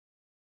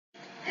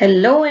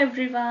Hello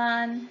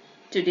everyone.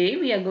 Today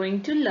we are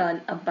going to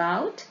learn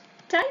about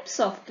types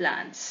of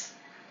plants.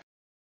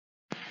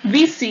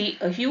 We see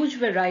a huge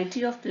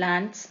variety of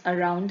plants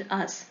around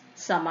us.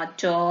 Some are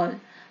tall,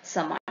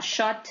 some are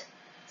short,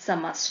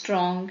 some are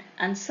strong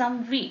and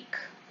some weak.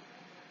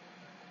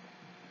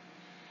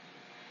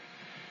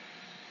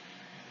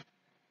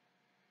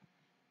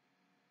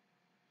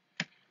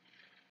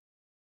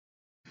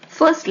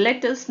 First,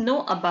 let us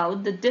know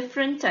about the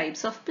different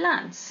types of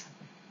plants.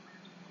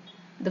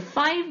 The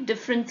 5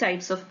 different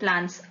types of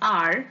plants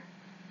are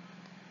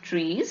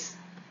trees,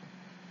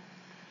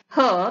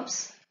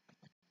 herbs,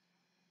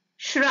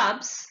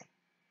 shrubs,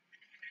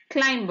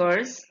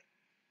 climbers,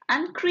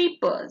 and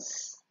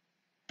creepers.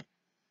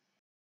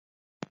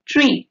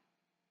 Tree.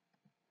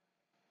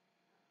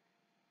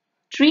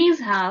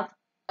 Trees have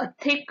a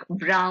thick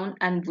brown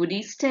and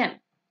woody stem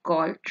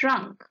called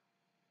trunk.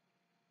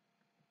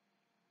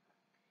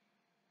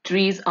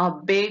 Trees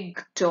are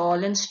big,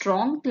 tall and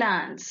strong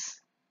plants.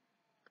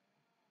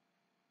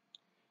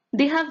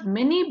 They have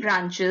many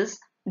branches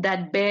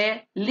that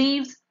bear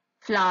leaves,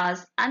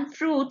 flowers and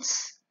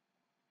fruits.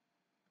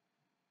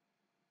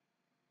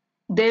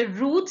 Their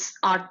roots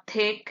are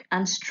thick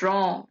and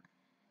strong.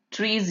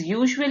 Trees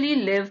usually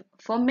live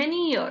for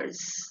many years.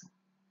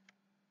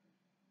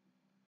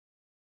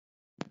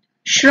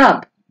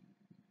 Shrub.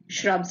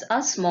 Shrubs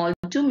are small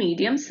to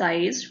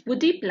medium-sized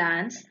woody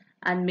plants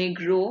and may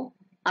grow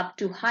up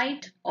to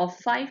height of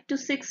 5 to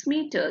 6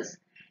 meters.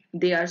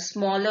 They are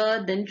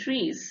smaller than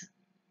trees.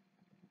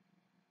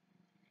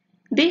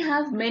 They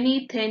have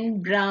many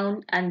thin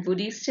brown and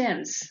woody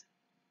stems.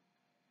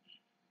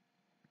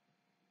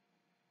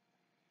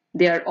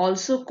 They are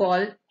also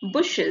called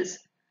bushes.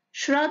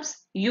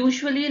 Shrubs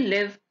usually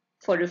live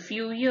for a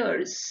few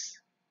years.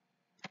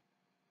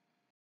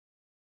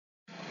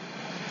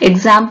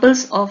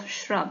 Examples of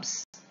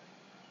shrubs: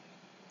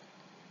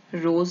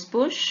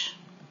 rosebush,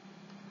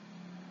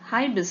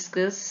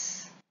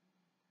 hibiscus,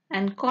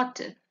 and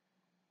cotton.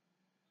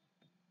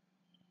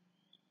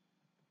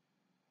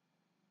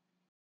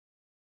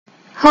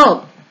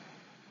 Herb.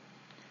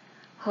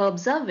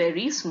 Herbs are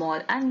very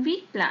small and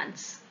weak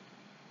plants.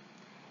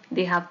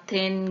 They have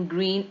thin,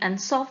 green and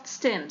soft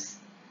stems.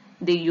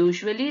 They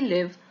usually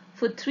live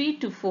for 3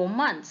 to 4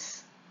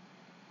 months.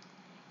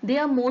 They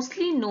are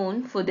mostly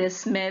known for their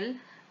smell,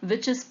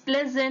 which is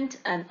pleasant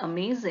and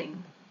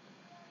amazing.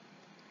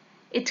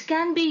 It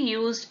can be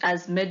used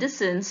as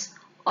medicines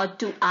or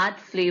to add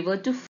flavor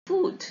to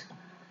food.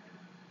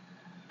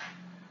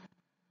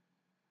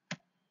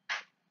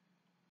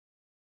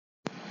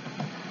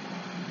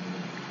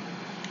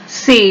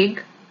 Sage,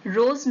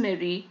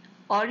 rosemary,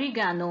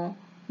 oregano,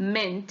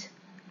 mint,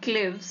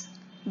 cloves,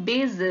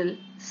 basil,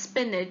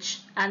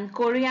 spinach and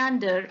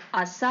coriander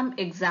are some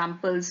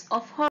examples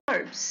of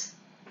herbs.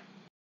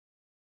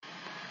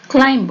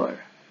 Climber.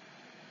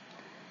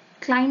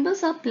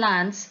 Climbers are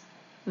plants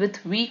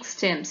with weak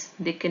stems.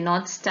 They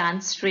cannot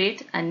stand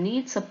straight and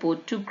need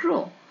support to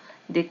grow.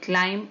 They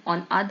climb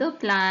on other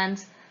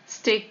plants,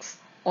 sticks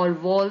or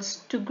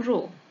walls to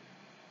grow.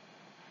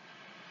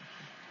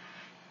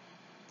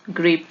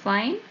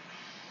 Grapevine,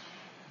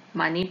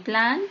 money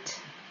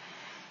plant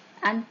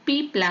and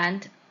pea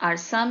plant are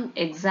some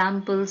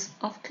examples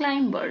of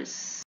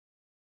climbers.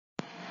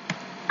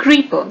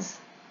 Creepers.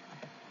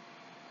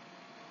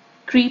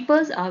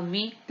 Creepers are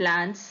weak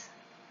plants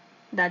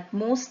that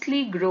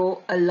mostly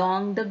grow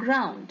along the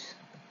ground.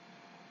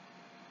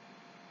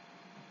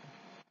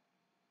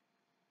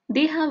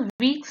 They have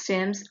weak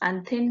stems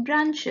and thin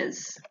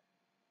branches.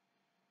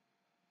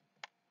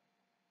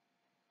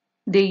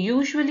 They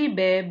usually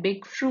bear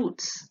big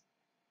fruits.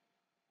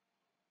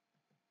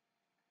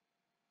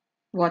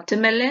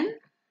 Watermelon,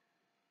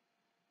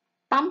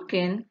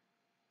 pumpkin,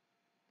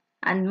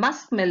 and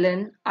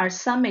muskmelon are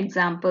some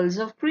examples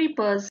of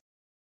creepers.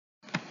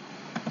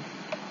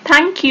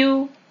 Thank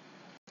you.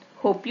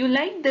 Hope you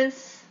like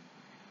this.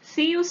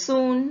 See you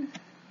soon.